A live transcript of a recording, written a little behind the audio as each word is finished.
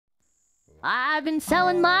I've been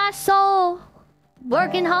selling my soul,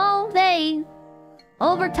 working all day,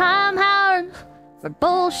 overtime hours for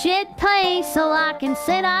bullshit pay, so I can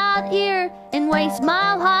sit out here and waste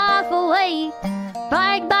my life away,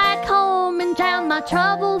 ride back home and drown my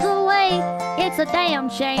troubles away. It's a damn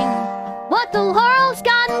shame what the world's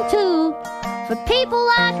gotten to for people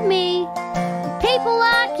like me, people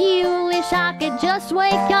like you. Wish I could just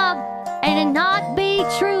wake up and it not be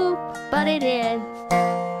true, but it is.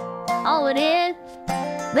 Oh, it is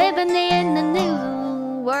living in the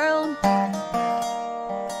new world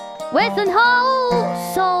with an whole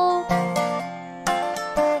soul.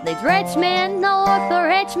 These Richmond, north of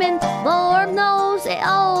Richmond, Lord knows they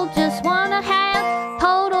all just wanna have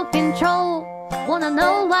total control. Wanna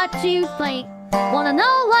know what you think, wanna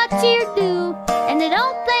know what you do, and they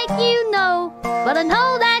don't think you know, but I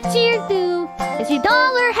know that you do. 'Cause your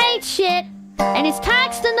dollar hates shit, and it's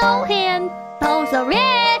taxed to no end. Those are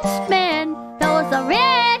rich men, those are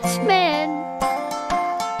rich men.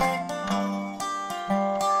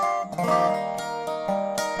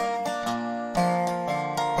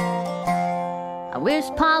 I wish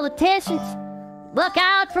politicians look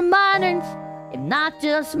out for minors, if not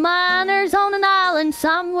just minors on an island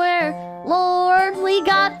somewhere. Lord, we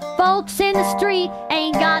got folks in the street,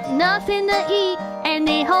 ain't got nothing to eat, and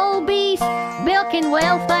the whole beast milking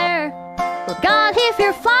welfare. Well, God, if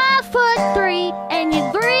you're 5'3" and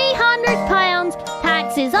you're 300 pounds,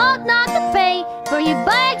 taxes ought not to pay for your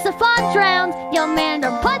bags of fun drowns. Young men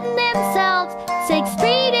are putting themselves 6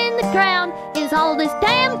 feet in the ground. Is all this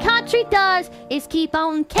damn country does is keep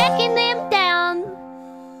on kicking them down.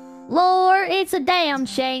 Lord, it's a damn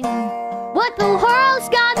shame what the world's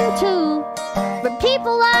gotten to for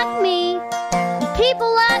people like me,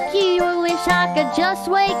 people like you. I wish I could just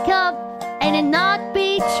wake up and it not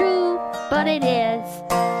be true, but it is.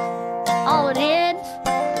 Oh, it is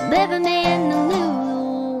living in the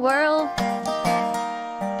new world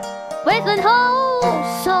with an whole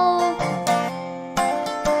soul.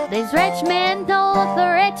 These rich men north of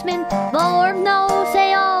Richmond, Lord knows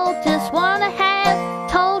they all just wanna have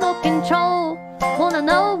total control. Wanna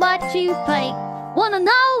know what you think, wanna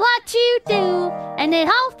know what you do, and they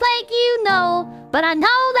don't think you know, but I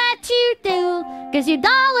know that you do. 'Cause your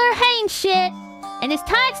dollar ain't shit, and it's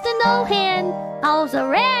taxed to no end. Those are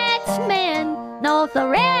rich men, those are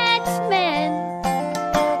rich men.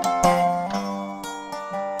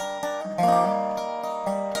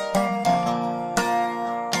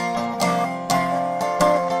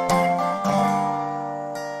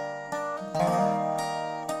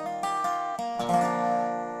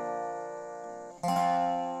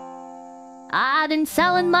 I've been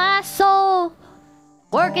selling my soul,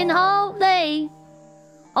 working all day,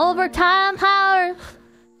 overtime hours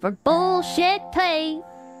for bullshit pay.